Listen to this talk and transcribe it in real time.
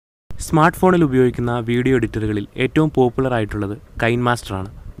Smart ഫോണിൽ ഉപയോഗിക്കുന്ന video എഡിറ്ററുകളിൽ ഏറ്റവും പോപ്പുലർ ആയിട്ടുള്ളത് കൈൻമാസ്റ്റർ ആണ്.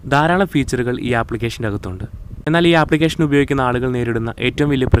 ധാരാളം ഫീച്ചറുകൾ ഈ ആപ്ലിക്കേഷൻ്റെ അകത്തുണ്ട്. എന്നാൽ ഈ ആപ്ലിക്കേഷൻ ഉപയോഗിക്കുന്ന ആളുകൾ നേരിടുന്ന ഏറ്റവും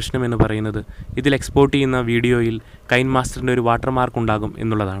വലിയ പ്രശ്നം എന്ന് പറയുന്നത് ഇതിൽ എക്സ്പോർട്ട് ചെയ്യുന്ന വീഡിയോയിൽ കൈൻമാസ്റ്ററിൻ്റെ ഒരു വാട്ടർമാർക്ക് ഉണ്ടാകും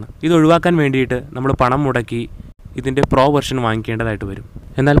എന്നുള്ളതാണ്. ഇത് ഒഴിവാക്കാൻ വേണ്ടിയിട്ട് നമ്മൾ പണം മുടക്കി ഇതിൻ്റെ പ്രോ വെർഷൻ വാങ്ങിക്കേണ്ടതായിട്ട് വരും.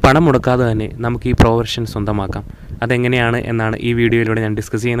 എന്നാൽ പണം മുടക്കാതെ തന്നെ നമുക്ക് ഈ പ്രോ വെർഷൻ സ്വന്തമാക്കാം. അതെങ്ങനെയാണ് എന്നാണ് ഈ വീഡിയോയിലൂടെ ഞാൻ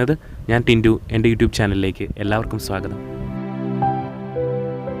ഡിസ്കസ് ചെയ്യുന്നത്. ഞാൻ ടിൻറ്റു, എൻ്റെ യൂട്യൂബ് ചാനലിലേക്ക് എല്ലാവർക്കും സ്വാഗതം.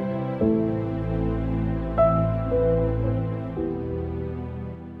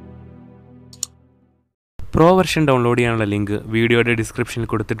 പ്രോ വെർഷൻ ഡൗൺലോഡ് ചെയ്യാനുള്ള ലിങ്ക് വീഡിയോയുടെ ഡിസ്ക്രിപ്ഷനിൽ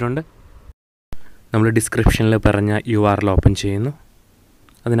കൊടുത്തിട്ടുണ്ട്. നമ്മൾ ഡിസ്ക്രിപ്ഷനിൽ പറഞ്ഞ URL ഓപ്പൺ ചെയ്യുന്നു.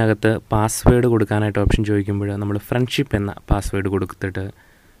 അതിനകത്ത് പാസ്വേഡ് കൊടുക്കാനായിട്ട് ഓപ്ഷൻ ചോദിക്കുമ്പോൾ നമ്മൾ ഫ്രണ്ട്ഷിപ്പ് എന്ന പാസ്വേഡ് കൊടുത്തിട്ട്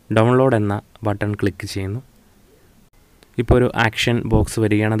ഡൗൺലോഡ് എന്ന ബട്ടൺ ക്ലിക്ക് ചെയ്യുന്നു. ഇപ്പോൾ ഒരു ആക്ഷൻ ബോക്സ്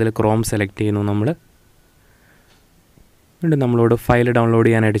വരികയാണ്. അതിൽ ക്രോം സെലക്ട് ചെയ്യുന്നു. വീണ്ടും നമ്മളോട് ഫയൽ ഡൗൺലോഡ്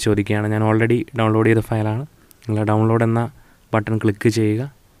ചെയ്യാനായിട്ട് ചോദിക്കുകയാണ്. ഞാൻ ഓൾറെഡി ഡൗൺലോഡ് ചെയ്ത ഫയലാണ്. നിങ്ങൾ ഡൗൺലോഡ് എന്ന ബട്ടൺ ക്ലിക്ക് ചെയ്യുക.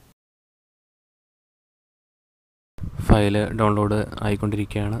 ഫയൽ ഡൗൺലോഡ്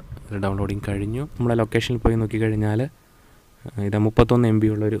ആയിക്കൊണ്ടിരിക്കുകയാണ്. ഡൗൺലോഡിങ് കഴിഞ്ഞു. നമ്മളെ ലൊക്കേഷനിൽ പോയി നോക്കിക്കഴിഞ്ഞാൽ ഇത് 31 MB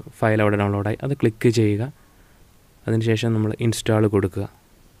ഉള്ളൊരു ഫയൽ അവിടെ ഡൗൺലോഡായി. അത് ക്ലിക്ക് ചെയ്യുക. അതിനുശേഷം നമ്മൾ ഇൻസ്റ്റാൾ കൊടുക്കുക.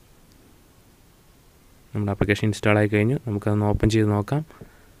 നമ്മുടെ ആപ്ലിക്കേഷൻ ഇൻസ്റ്റാൾ ആയി കഴിഞ്ഞു. നമുക്കതൊന്ന് ഓപ്പൺ ചെയ്ത് നോക്കാം.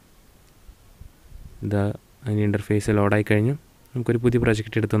 ഇത് അതിൻ്റെ ഇൻ്റർഫേസ് ലോഡായി കഴിഞ്ഞു. നമുക്കൊരു പുതിയ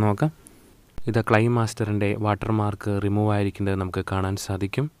പ്രൊജക്റ്റ് എടുത്ത് നോക്കാം. ഇത് കൈൻമാസ്റ്ററിൻ്റെ വാട്ടർമാർക്ക് റിമൂവ് ആയിരിക്കുന്നത് നമുക്ക് കാണാൻ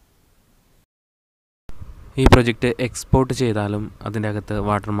സാധിക്കും. ഈ പ്രൊജക്റ്റ് എക്സ്പോർട്ട് ചെയ്താലും അതിൻ്റെ അകത്ത്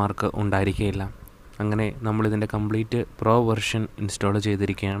വാട്ടർമാർക്ക് ഉണ്ടായിരിക്കുകയില്ല. അങ്ങനെ നമ്മളിതിൻ്റെ കംപ്ലീറ്റ് പ്രോ വെർഷൻ ഇൻസ്റ്റാൾ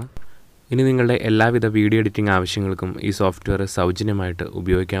ചെയ്തിരിക്കുകയാണ്. ഇനി നിങ്ങളുടെ എല്ലാവിധ വീഡിയോ എഡിറ്റിംഗ് ആവശ്യങ്ങൾക്കും ഈ സോഫ്റ്റ്വെയർ സൗജന്യമായിട്ട്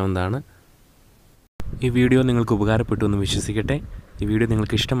ഉപയോഗിക്കാവുന്നതാണ്. ഈ വീഡിയോ നിങ്ങൾക്ക് ഉപകാരപ്പെട്ടു എന്ന് വിശ്വസിക്കട്ടെ. ഈ വീഡിയോ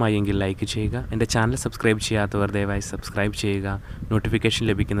നിങ്ങൾക്ക് ഇഷ്ടമായി എങ്കിൽ ലൈക്ക് ചെയ്യുക. എൻ്റെ ചാനൽ സബ്സ്ക്രൈബ് ചെയ്യാത്തവർ ദയവായി സബ്സ്ക്രൈബ് ചെയ്യുക. നോട്ടിഫിക്കേഷൻ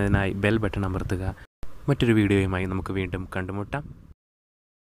ലഭിക്കുന്നതിനായി ബെൽ ബട്ടൺ അമർത്തുക. മറ്റൊരു വീഡിയോയുമായി നമുക്ക് വീണ്ടും കണ്ടുമുട്ടാം.